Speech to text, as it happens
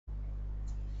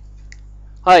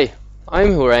Hi,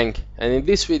 I'm Hurang, and in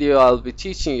this video I'll be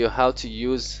teaching you how to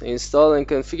use, install and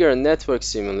configure a network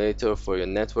simulator for your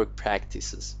network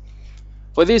practices.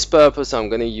 For this purpose I'm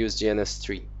going to use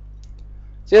GNS3.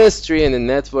 GNS3 is a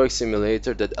network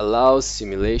simulator that allows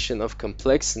simulation of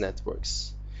complex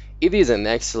networks. It is an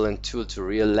excellent tool to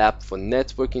real lab for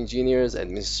network engineers,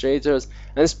 administrators,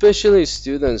 and especially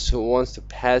students who want to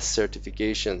pass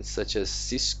certifications such as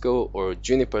Cisco or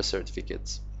Juniper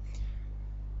certificates.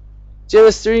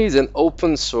 GNS3 is an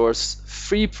open source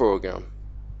free program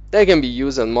that can be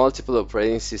used on multiple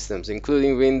operating systems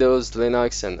including Windows,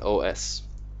 Linux, and OS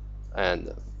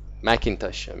and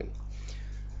Macintosh.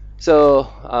 So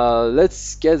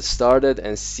let's get started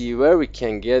and see where we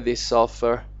can get this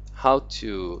software, how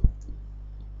to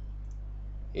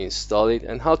install it,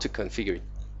 and how to configure it.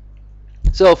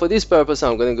 So for this purpose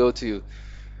I'm going to go to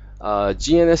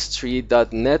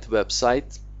gns3.net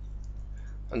website.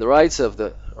 On the right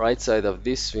side of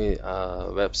this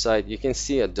website, you can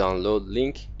see a download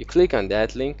link. You click on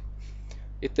that link.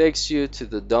 It takes you to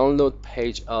the download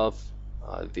page of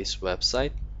this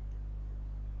website.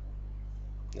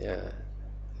 Yeah,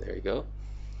 there you go.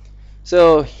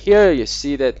 So here you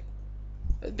see that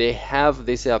they have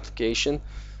this application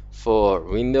for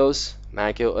Windows,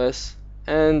 Mac OS,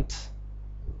 and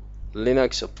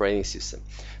Linux operating system.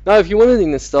 Now if you want to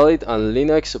install it on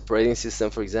Linux operating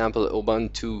system, for example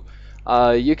Ubuntu,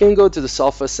 you can go to the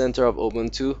software center of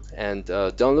Ubuntu and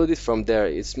download it from there.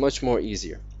 It's much more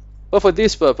easier. But for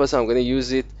this purpose I'm going to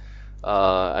use it,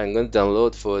 I'm going to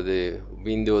download for the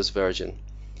Windows version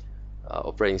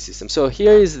operating system. So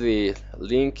here is the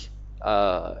link.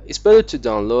 It's better to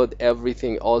download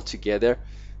everything all together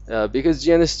because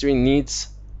GNS3 needs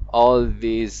all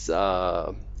these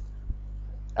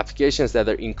applications that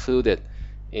are included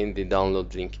in the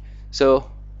download link. So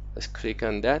let's click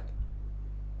on that,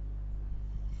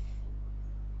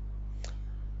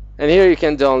 and here you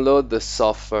can download the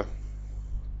software.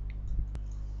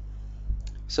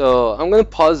 So I'm going to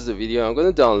pause the video, I'm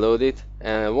going to download it,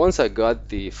 and once I got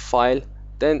the file,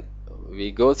 then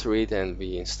we go through it and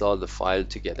we install the file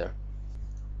together.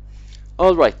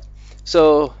 Alright,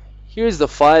 so here's the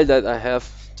file that I have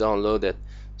downloaded.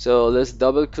 So let's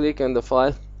double click on the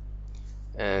file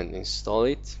and install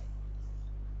it.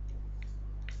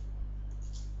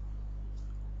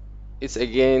 It's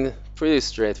again pretty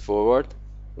straightforward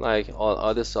like all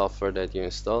other software that you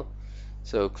install.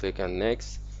 So click on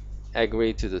next,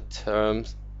 agree to the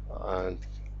terms and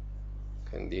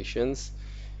conditions.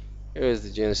 Here is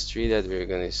the GNS3 that we're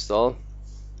going to install.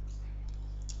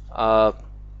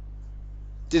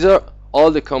 These are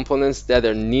all the components that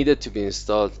are needed to be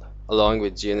installed along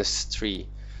with GNS3.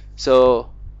 So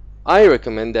I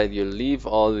recommend that you leave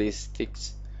all these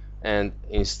ticks and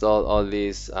install all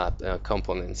these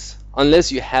components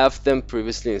unless you have them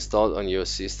previously installed on your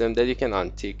system, that you can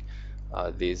untick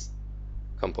these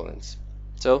components.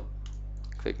 So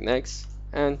click next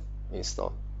and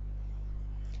install.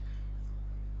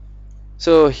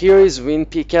 So here is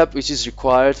WinPcap, which is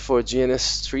required for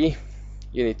GNS3.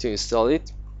 You need to install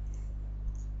it.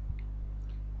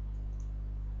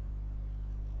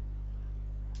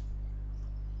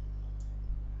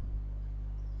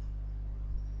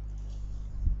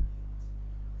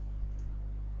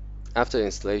 After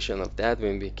installation of that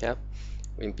WinPcap,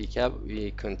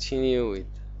 we continue with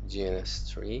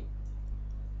GNS3.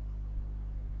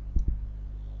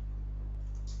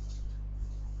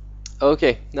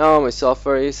 Okay, now my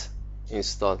software is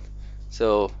installed.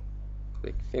 So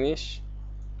click finish,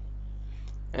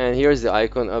 and here's the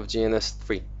icon of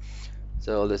GNS3.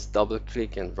 So let's double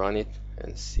click and run it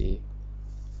and see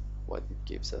what it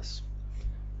gives us.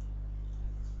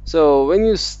 So when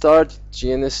you start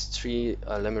GNS3,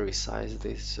 let me resize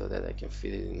this so that I can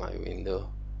fit it in my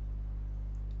window.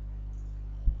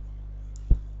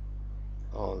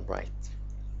 Alright.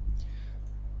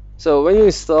 So when you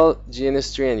install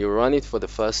GNS3 and you run it for the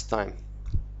first time,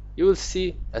 you will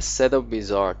see a setup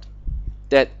wizard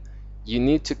that you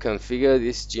need to configure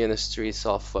this GNS3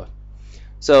 software.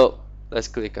 So let's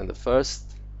click on the first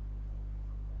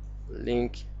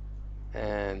link,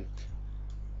 and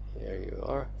here you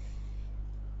are.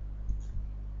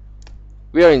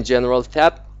 We are in General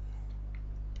tab.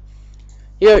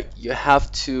 Here you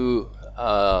have to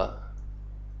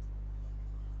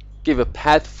give a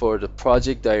path for the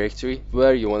project directory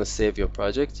where you want to save your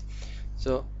project.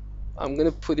 So I'm going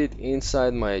to put it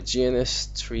inside my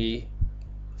GNS3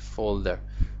 folder.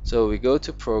 So we go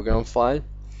to program file,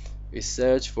 we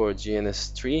search for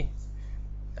GNS3,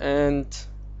 and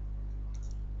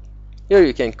here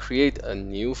you can create a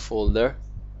new folder.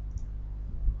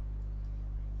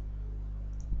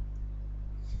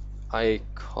 I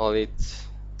call it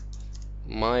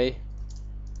my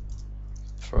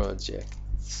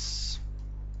projects.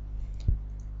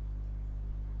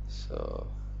 So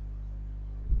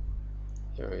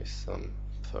here is some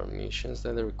permissions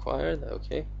that are required.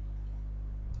 Okay.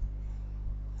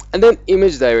 And then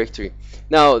image directory.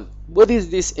 Now, what is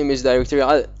this image directory?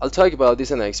 I'll talk about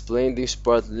this and I explain this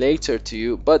part later to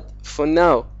you, but for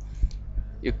now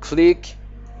you click.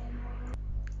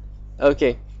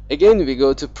 Okay, again we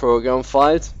go to program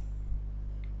files.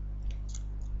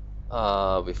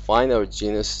 We find our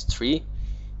GNS3.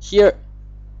 Here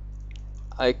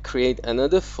I create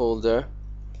another folder.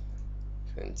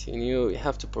 Continue. We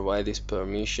have to provide these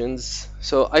permissions,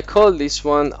 so I call this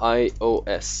one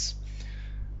iOS.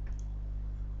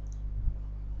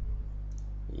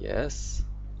 Yes.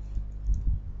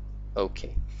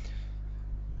 Okay.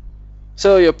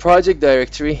 So your project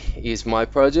directory is my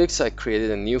projects. I created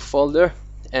a new folder,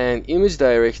 and image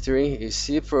directory is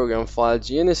C program file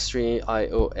GNS3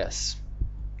 iOS.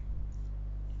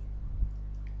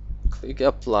 Click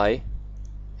apply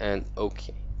and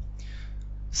OK.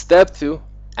 Step 2,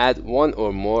 add one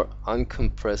or more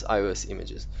uncompressed iOS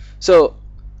images. So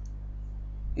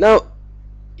now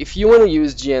if you want to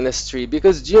use GNS3,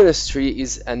 because GNS3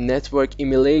 is a network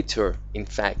emulator, in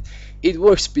fact, it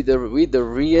works with the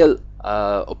real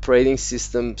operating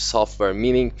system software,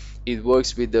 meaning it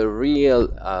works with the real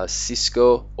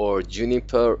Cisco or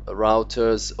Juniper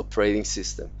routers operating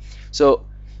system. So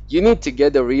you need to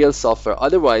get the real software,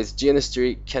 otherwise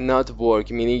GNS3 cannot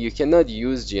work, meaning you cannot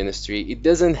use GNS3. It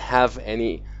doesn't have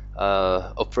any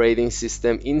operating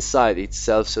system inside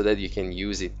itself so that you can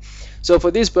use it. So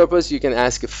for this purpose, you can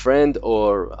ask a friend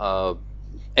or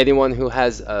anyone who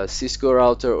has a Cisco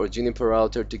router or Juniper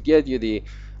router to get you the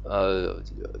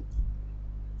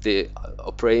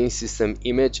operating system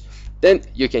image. Then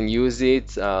you can use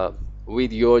it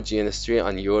with your GNS3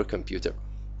 on your computer.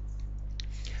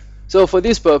 So for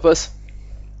this purpose,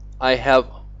 I have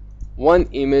one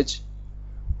image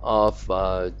of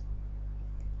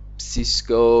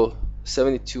Cisco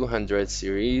 7200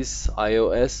 series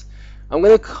iOS. I'm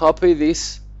going to copy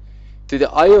this to the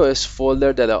iOS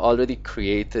folder that I already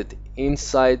created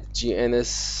inside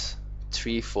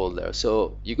GNS3 folder.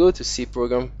 So you go to C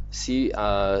program, C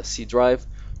drive,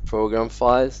 program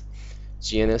files,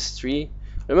 GNS3.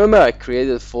 Remember, I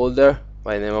created a folder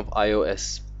by the name of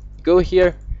iOS. Go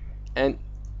here and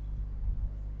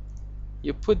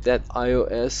you put that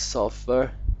iOS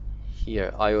software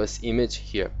here, iOS image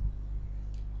here.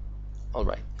 All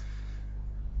right.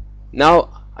 Now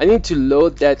I need to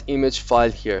load that image file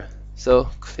here. So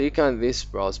click on this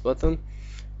browse button,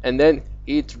 and then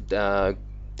it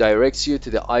directs you to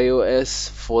the iOS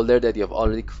folder that you have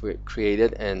already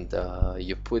created, and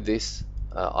you put this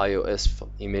iOS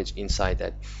image inside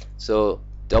that. So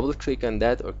double click on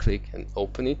that or click and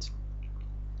open it.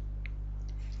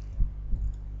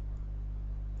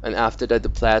 And after that, the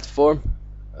platform,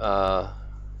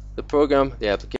 the program, the application